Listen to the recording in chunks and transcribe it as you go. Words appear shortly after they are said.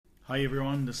Hi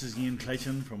everyone, this is Ian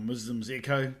Clayton from Wisdom's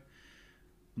Echo. On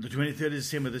the 23rd of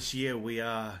December this year, we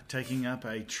are taking up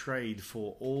a trade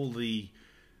for all the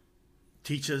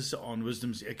teachers on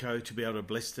Wisdom's Echo to be able to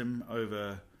bless them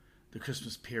over the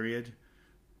Christmas period.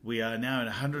 We are now in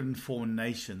 104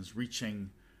 nations,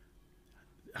 reaching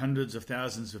hundreds of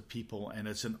thousands of people, and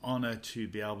it's an honor to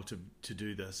be able to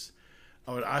do this.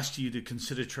 I would ask you to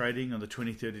consider trading on the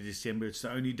 23rd of December. It's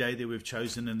the only day that we've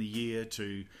chosen in the year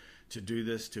to do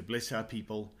this, to bless our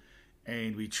people,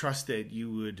 and we trust that you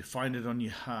would find it on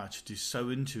your heart to sow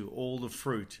into all the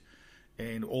fruit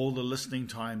and all the listening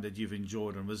time that you've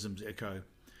enjoyed on Wisdom's Echo.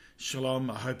 Shalom.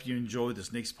 I hope you enjoy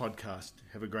this next podcast.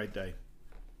 Have a great day.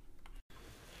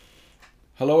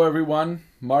 Hello everyone,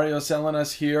 Mario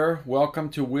Salinas here. Welcome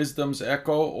to Wisdom's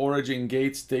Echo, Origin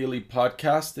Gates Daily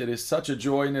Podcast. It is such a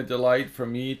joy and a delight for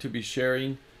me to be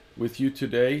sharing with you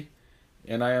today.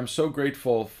 And I am so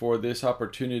grateful for this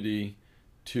opportunity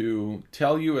to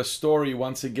tell you a story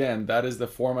once again. That is the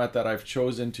format that I've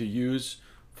chosen to use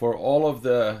for all of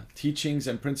the teachings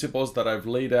and principles that I've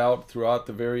laid out throughout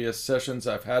the various sessions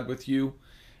I've had with you.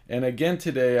 And again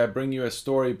today I bring you a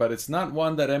story, but it's not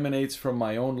one that emanates from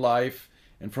my own life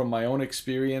and from my own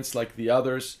experience like the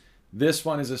others. This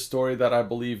one is a story that I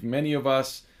believe many of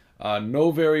us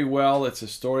know very well. It's a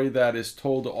story that is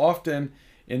told often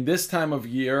in this time of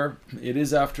year. It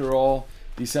is, after all,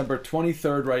 December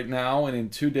 23rd right now, and in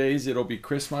 2 days it'll be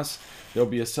Christmas. There'll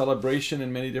be a celebration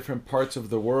in many different parts of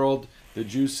the world. The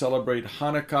Jews celebrate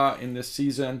Hanukkah in this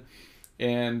season,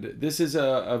 and this is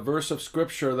a verse of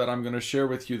scripture that I'm going to share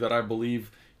with you that I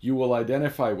believe you will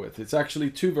identify with. It's actually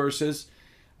two verses.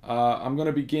 I'm going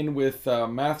to begin with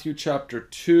Matthew chapter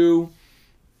 2,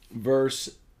 verse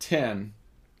 10.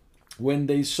 When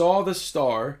they saw the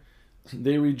star,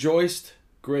 they rejoiced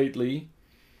greatly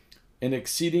and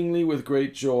exceedingly with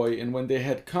great joy. And when they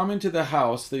had come into the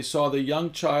house, they saw the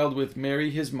young child with Mary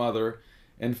his mother,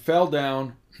 and fell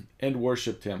down and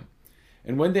worshipped him.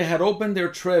 And when they had opened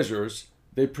their treasures,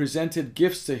 they presented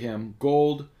gifts to him,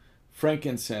 gold,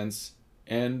 frankincense,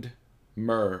 and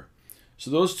myrrh. So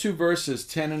those two verses,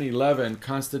 10 and 11,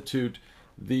 constitute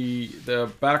the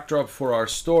backdrop for our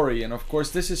story. And of course,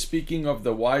 this is speaking of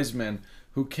the wise men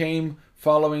who came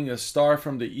following a star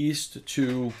from the east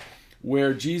to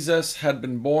where Jesus had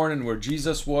been born and where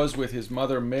Jesus was with his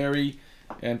mother Mary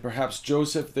and perhaps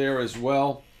Joseph there as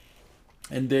well.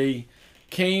 And they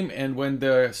came, and when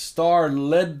the star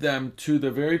led them to the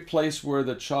very place where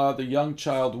the young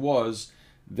child was,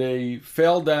 they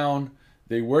fell down,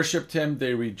 they worshipped him,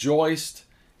 they rejoiced,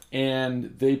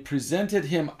 and they presented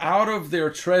him out of their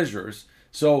treasures.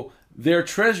 So their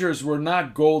treasures were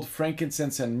not gold,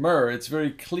 frankincense, and myrrh. It's very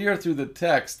clear through the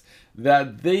text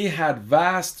that they had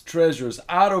vast treasures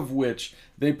out of which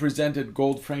they presented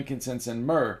gold, frankincense, and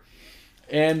myrrh.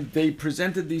 And they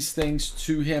presented these things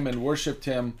to him and worshipped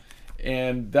him.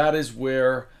 And that is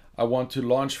where I want to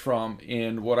launch from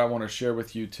in what I want to share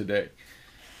with you today.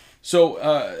 So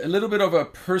a little bit of a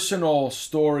personal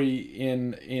story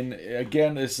in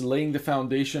again, is laying the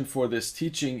foundation for this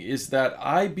teaching, is that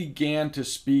I began to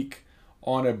speak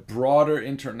on a broader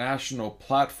international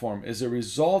platform as a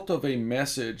result of a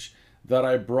message that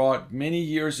I brought many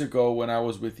years ago when I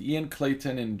was with Ian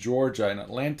Clayton in Georgia, in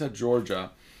Atlanta,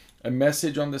 Georgia, a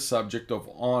message on the subject of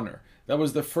honor. That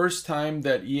was the first time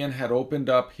that Ian had opened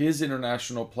up his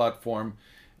international platform,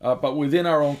 but within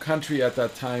our own country at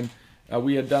that time.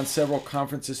 We had done several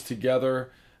conferences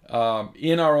together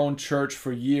in our own church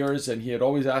for years, and he had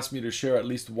always asked me to share at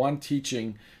least one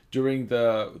teaching during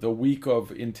the week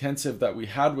of intensive that we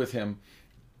had with him.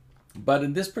 But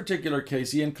in this particular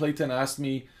case, Ian Clayton asked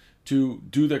me to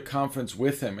do the conference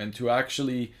with him and to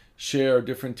actually share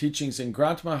different teachings. And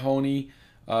Grant Mahoney,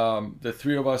 the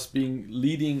three of us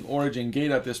leading Origin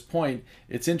Gate at this point,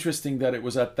 it's interesting that it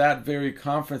was at that very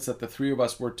conference that the three of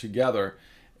us were together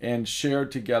and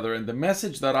shared together. And the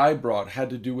message that I brought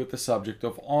had to do with the subject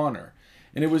of honor.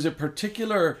 And it was a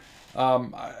particular,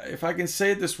 if I can say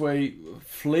it this way,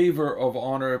 flavor of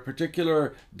honor, a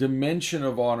particular dimension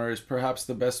of honor is perhaps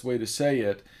the best way to say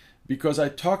it, because I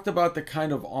talked about the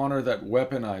kind of honor that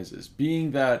weaponizes, being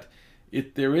that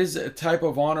there is a type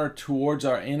of honor towards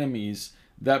our enemies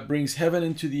that brings heaven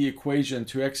into the equation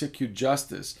to execute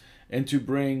justice and to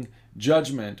bring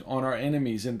judgment on our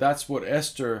enemies. And that's what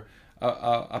Esther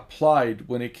applied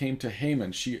when it came to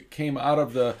Haman. She came out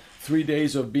of the 3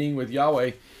 days of being with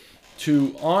Yahweh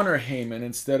to honor Haman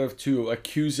instead of to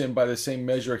accuse him by the same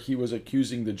measure he was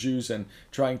accusing the Jews and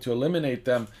trying to eliminate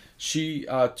them. She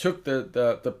took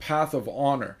the path of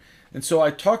honor. And so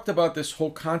I talked about this whole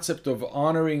concept of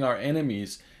honoring our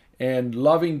enemies and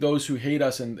loving those who hate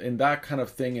us, and that kind of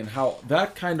thing, and how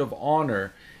that kind of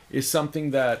honor is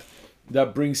something that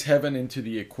brings heaven into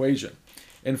the equation.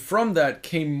 And from that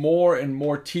came more and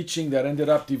more teaching that ended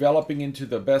up developing into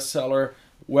the bestseller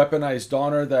Weaponized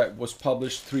Honor that was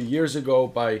published 3 years ago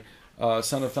by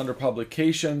Son of Thunder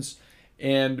Publications.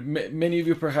 And many of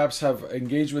you perhaps have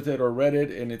engaged with it or read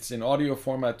it, and it's in audio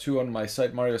format too on my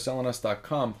site,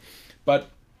 marioselenas.com.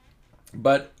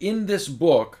 But in this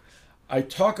book, I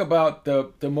talk about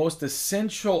the most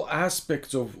essential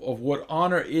aspects of what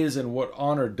honor is and what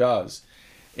honor does.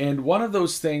 And one of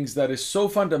those things that is so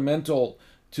fundamental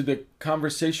to the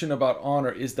conversation about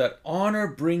honor is that honor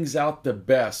brings out the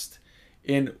best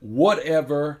in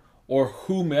whatever or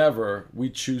whomever we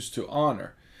choose to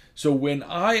honor. So when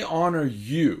I honor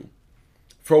you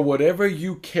for whatever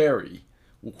you carry,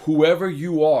 whoever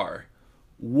you are,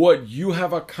 what you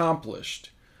have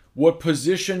accomplished, what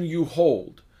position you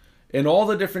hold, and all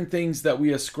the different things that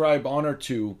we ascribe honor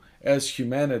to as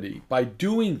humanity, by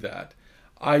doing that,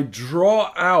 I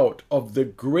draw out of the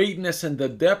greatness and the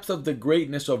depth of the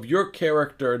greatness of your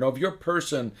character and of your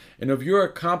person and of your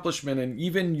accomplishment and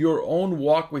even your own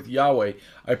walk with Yahweh.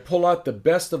 I pull out the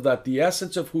best of that, the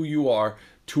essence of who you are,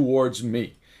 towards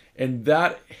me. And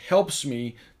that helps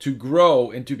me to grow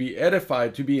and to be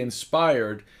edified, to be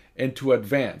inspired, and to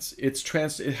advance. It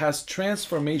has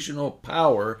transformational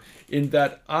power in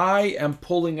that I am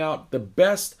pulling out the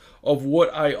best of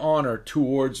what I honor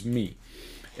towards me.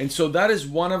 And so that is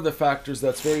one of the factors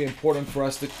that's very important for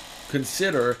us to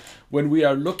consider when we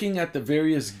are looking at the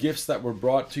various gifts that were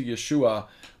brought to Yeshua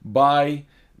by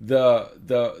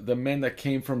the men that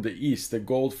came from the east, the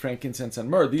gold, frankincense, and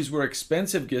myrrh. These were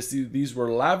expensive gifts. These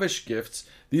were lavish gifts.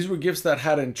 These were gifts that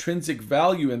had intrinsic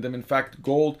value in them. In fact,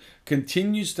 gold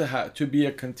continues to be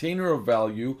a container of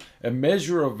value, a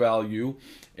measure of value,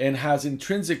 and has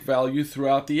intrinsic value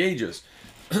throughout the ages.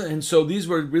 And so these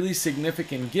were really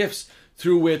significant gifts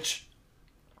through which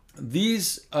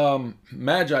these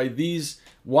magi, these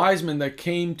wise men that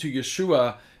came to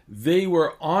Yeshua, they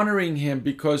were honoring him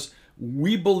because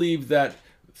we believe that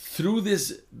through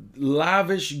this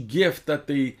lavish gift that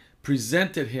they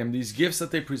presented him, these gifts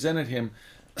that they presented him,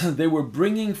 they were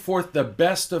bringing forth the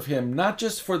best of him, not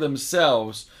just for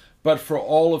themselves, but for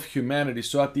all of humanity.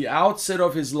 So at the outset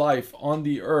of his life on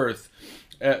the earth,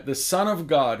 the Son of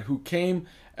God who came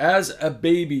as a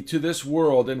baby to this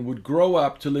world and would grow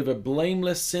up to live a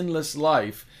blameless, sinless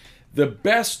life, the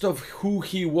best of who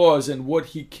he was and what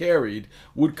he carried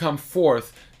would come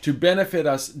forth to benefit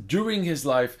us during his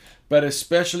life, but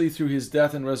especially through his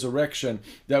death and resurrection,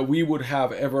 that we would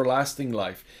have everlasting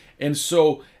life. And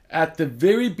so at the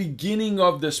very beginning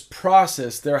of this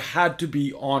process, there had to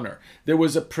be honor. There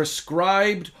was a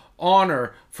prescribed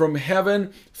honor from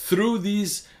heaven through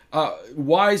these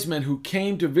wise men who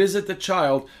came to visit the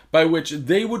child, by which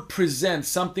they would present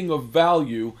something of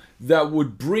value that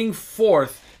would bring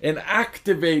forth and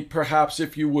activate, perhaps,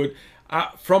 if you would,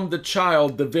 from the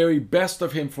child, the very best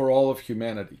of him for all of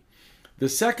humanity. The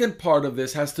second part of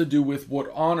this has to do with what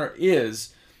honor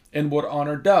is and what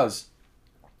honor does.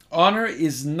 Honor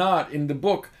is not, in the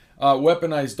book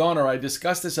Weaponized Honor, I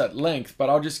discussed this at length, but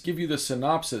I'll just give you the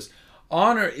synopsis.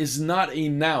 Honor is not a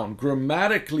noun.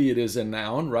 Grammatically, it is a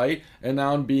noun, right? A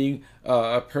noun being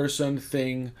a person,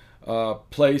 thing,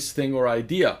 place, thing, or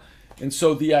idea. And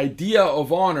so the idea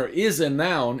of honor is a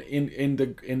noun in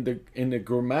the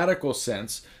grammatical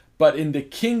sense, but in the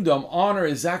kingdom, honor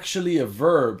is actually a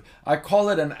verb. I call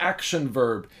it an action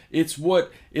verb. It's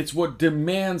what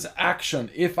demands action.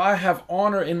 If I have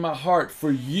honor in my heart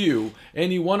for you,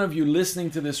 any one of you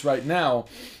listening to this right now,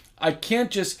 I can't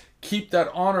just keep that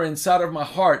honor inside of my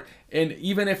heart. And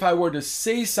even if I were to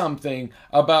say something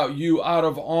about you out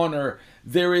of honor,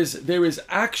 there is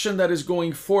action that is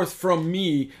going forth from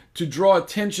me to draw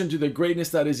attention to the greatness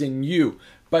that is in you.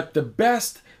 But the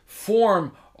best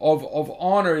form of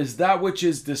honor is that which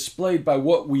is displayed by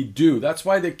what we do. That's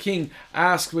why the king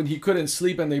asked when he couldn't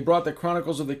sleep, and they brought the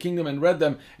Chronicles of the Kingdom and read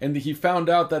them, and he found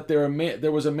out that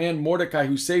there was a man, Mordecai,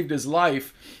 who saved his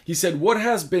life. He said, "What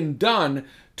has been done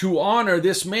to honor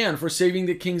this man for saving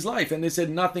the king's life?" And they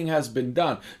said, "Nothing has been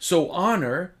done." So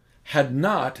honor had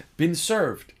not been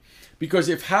served. Because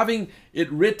if having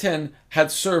it written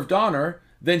had served honor,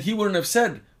 then he wouldn't have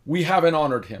said, "We haven't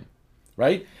honored him,"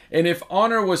 right? And if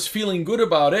honor was feeling good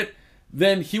about it,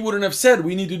 then he wouldn't have said,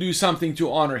 "We need to do something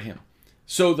to honor him."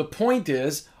 So the point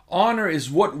is, honor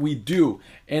is what we do.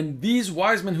 And these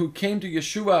wise men who came to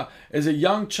Yeshua as a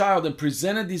young child and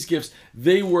presented these gifts,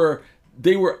 they were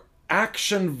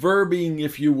action verbing,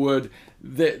 if you would,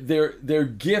 their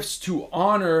gifts to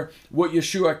honor what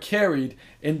Yeshua carried,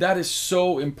 and that is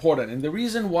so important. And the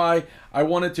reason why I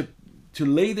wanted to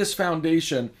lay this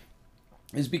foundation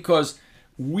is because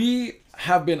we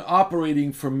have been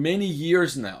operating for many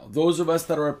years now. Those of us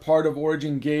that are a part of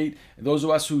Origin Gate, those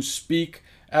of us who speak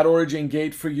at Origin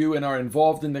Gate for you and are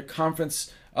involved in the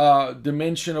conference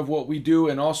dimension of what we do,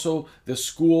 and also the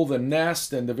school, the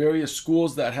Nest, and the various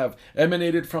schools that have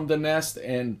emanated from the Nest,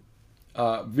 and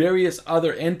various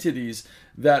other entities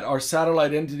that are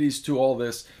satellite entities to all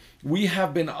this. We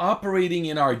have been operating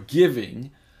in our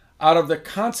giving out of the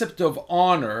concept of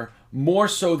honor more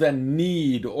so than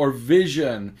need or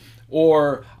vision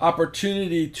or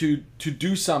opportunity to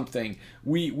do something.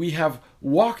 We have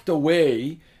walked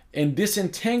away and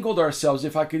disentangled ourselves,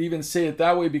 if I could even say it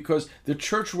that way, because the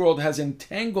church world has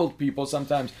entangled people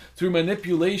sometimes through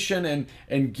manipulation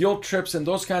and guilt trips and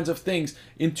those kinds of things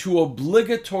into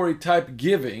obligatory type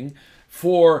giving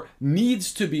for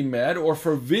needs to be met or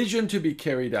for vision to be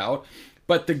carried out.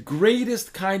 But the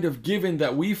greatest kind of giving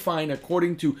that we find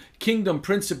according to kingdom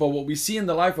principle, what we see in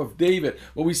the life of David,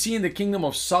 what we see in the kingdom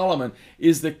of Solomon,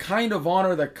 is the kind of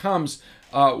honor that comes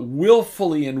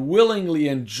willfully and willingly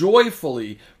and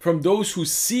joyfully from those who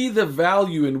see the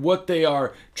value in what they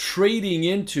are trading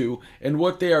into and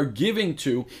what they are giving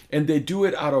to, and they do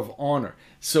it out of honor.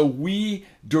 So we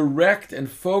direct and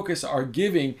focus our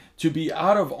giving to be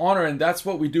out of honor, and that's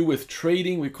what we do with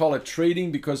trading. We call it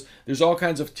trading because there's all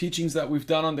kinds of teachings that we've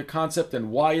done on the concept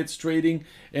and why it's trading,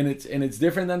 and it's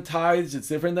different than tithes, it's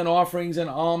different than offerings and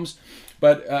alms.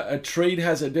 But a trade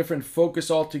has a different focus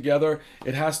altogether.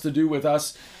 It has to do with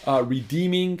us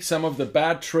redeeming some of the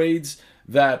bad trades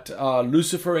that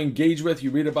Lucifer engaged with.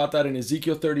 You read about that in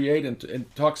Ezekiel 38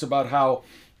 and talks about how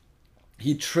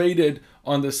he traded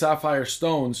on the sapphire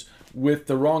stones with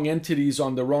the wrong entities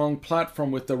on the wrong platform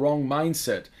with the wrong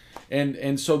mindset.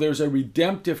 And so there's a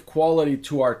redemptive quality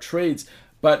to our trades.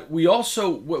 But we also,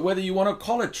 whether you want to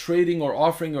call it trading or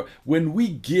offering, or when we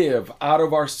give out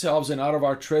of ourselves and out of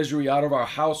our treasury, out of our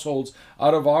households,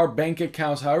 out of our bank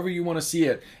accounts, however you want to see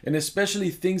it, and especially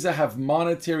things that have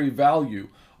monetary value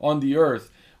on the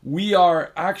earth, we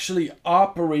are actually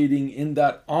operating in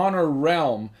that honor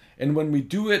realm. And when we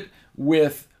do it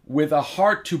with a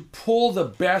heart to pull the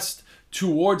best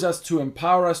towards us, to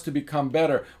empower us to become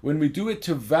better, when we do it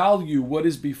to value what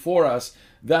is before us,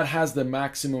 that has the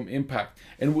maximum impact.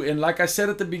 And like I said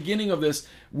at the beginning of this,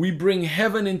 we bring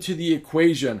heaven into the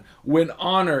equation when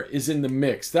honor is in the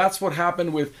mix. That's what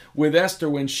happened with Esther.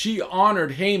 When she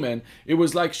honored Haman, it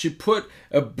was like she put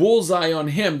a bullseye on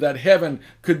him that heaven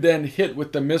could then hit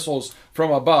with the missiles from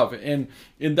above. And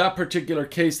in that particular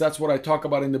case, that's what I talk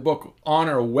about in the book,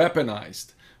 honor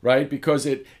weaponized. Right? Because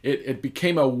it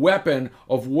became a weapon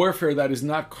of warfare that is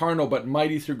not carnal but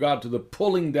mighty through God to the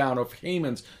pulling down of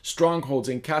Haman's strongholds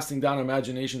and casting down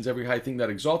imaginations, every high thing that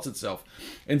exalts itself.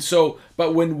 And so,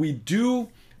 but when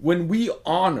we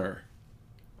honor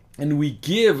and we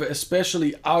give,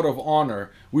 especially out of honor,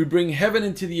 we bring heaven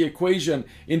into the equation,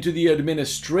 into the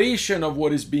administration of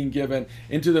what is being given,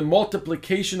 into the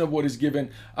multiplication of what is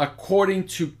given according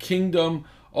to kingdom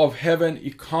of heaven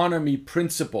economy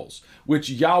principles, which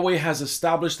Yahweh has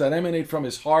established that emanate from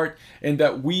his heart and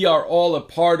that we are all a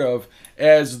part of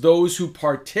as those who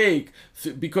partake,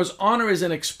 because honor is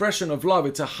an expression of love.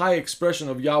 It's a high expression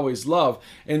of Yahweh's love.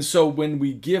 And so when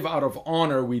we give out of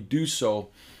honor, we do so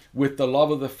with the love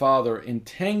of the Father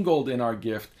entangled in our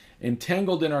gift,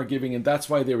 entangled in our giving, and that's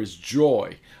why there is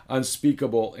joy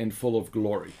unspeakable and full of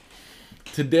glory.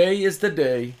 Today is the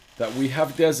day that we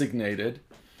have designated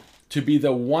to be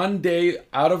the one day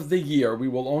out of the year. We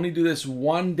will only do this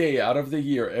one day out of the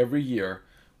year every year,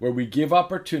 where we give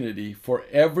opportunity for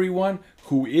everyone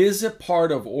who is a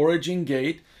part of Origin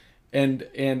Gate and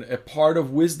a part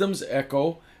of Wisdom's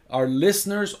Echo, our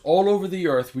listeners all over the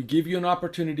earth. We give you an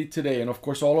opportunity today, and of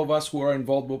course all of us who are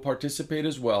involved will participate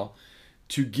as well,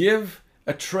 to give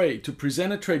a trade, to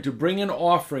present a trade, to bring an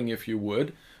offering, if you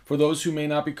would. For those who may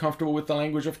not be comfortable with the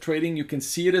language of trading, you can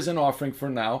see it as an offering for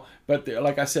now. But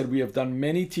like I said, we have done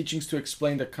many teachings to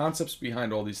explain the concepts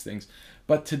behind all these things.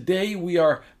 But today we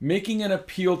are making an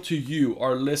appeal to you,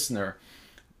 our listener.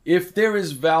 If there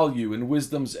is value in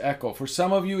Wisdom's Echo, for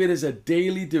some of you it is a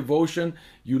daily devotion.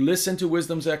 You listen to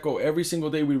Wisdom's Echo every single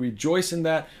day. We rejoice in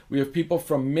that. We have people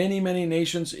from many, many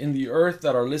nations in the earth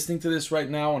that are listening to this right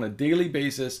now on a daily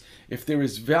basis. If there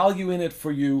is value in it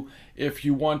for you, if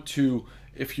you want to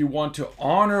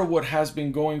honor what has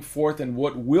been going forth and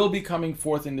what will be coming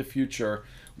forth in the future,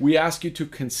 we ask you to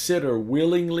consider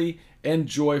willingly and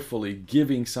joyfully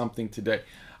giving something today.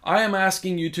 I am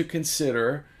asking you to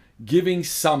consider giving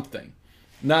something.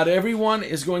 Not everyone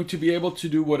is going to be able to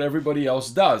do what everybody else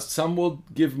does. Some will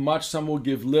give much, some will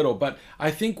give little. But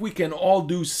I think we can all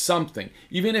do something.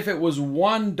 Even if it was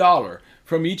 $1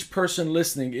 from each person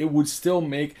listening, it would still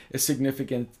make a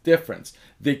significant difference.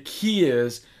 The key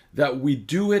is that we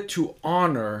do it to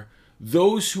honor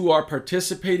those who are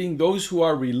participating, those who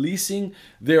are releasing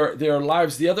their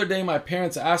lives. The other day, my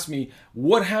parents asked me,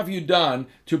 what have you done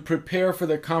to prepare for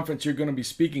the conference you're going to be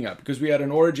speaking at? Because we had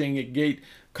an Origin Gate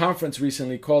conference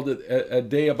recently called it a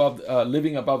day above,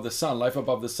 living above the sun, life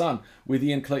above the sun, with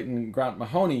Ian Clayton and Grant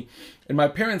Mahoney. And my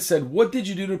parents said, what did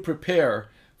you do to prepare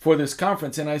for this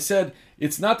conference? And I said,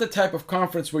 it's not the type of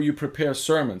conference where you prepare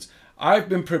sermons. I've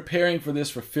been preparing for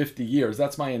this for 50 years.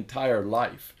 That's my entire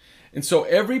life. And so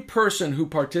every person who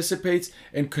participates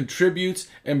and contributes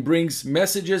and brings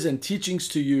messages and teachings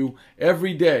to you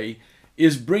every day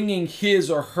is bringing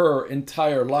his or her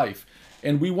entire life.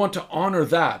 And we want to honor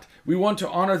that. We want to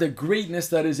honor the greatness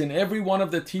that is in every one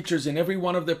of the teachers, in every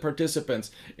one of the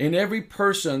participants, in every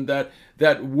person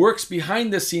that works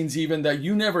behind the scenes even, that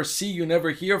you never see, you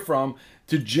never hear from,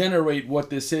 to generate what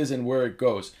this is and where it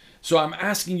goes. So I'm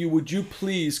asking you, would you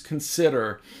please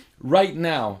consider right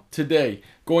now, today,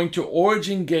 going to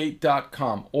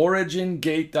origingate.com,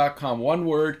 origingate.com, one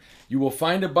word. You will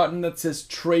find a button that says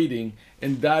trading,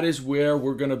 and that is where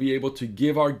we're going to be able to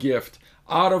give our gift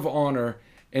out of honor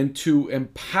and to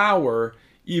empower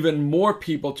even more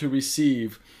people to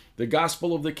receive the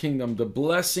gospel of the kingdom, the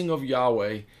blessing of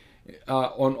Yahweh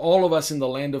on all of us in the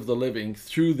land of the living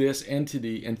through this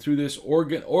entity and through this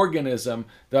organism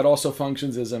that also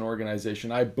functions as an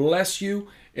organization. I bless you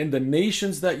in the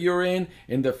nations that you're in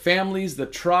the families, the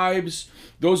tribes,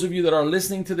 those of you that are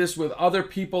listening to this with other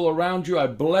people around you. I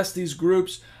bless these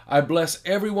groups. I bless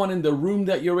everyone in the room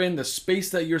that you're in, the space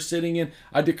that you're sitting in.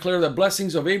 I declare the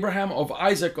blessings of Abraham, of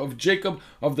Isaac, of Jacob,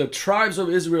 of the tribes of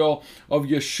Israel, of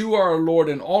Yeshua our Lord,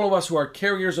 and all of us who are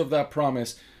carriers of that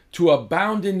promise, to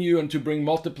abound in you and to bring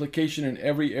multiplication in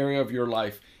every area of your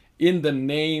life, in the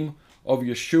name of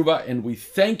Yeshua. And we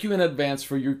thank you in advance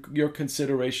for your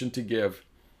consideration to give.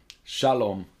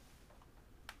 Shalom.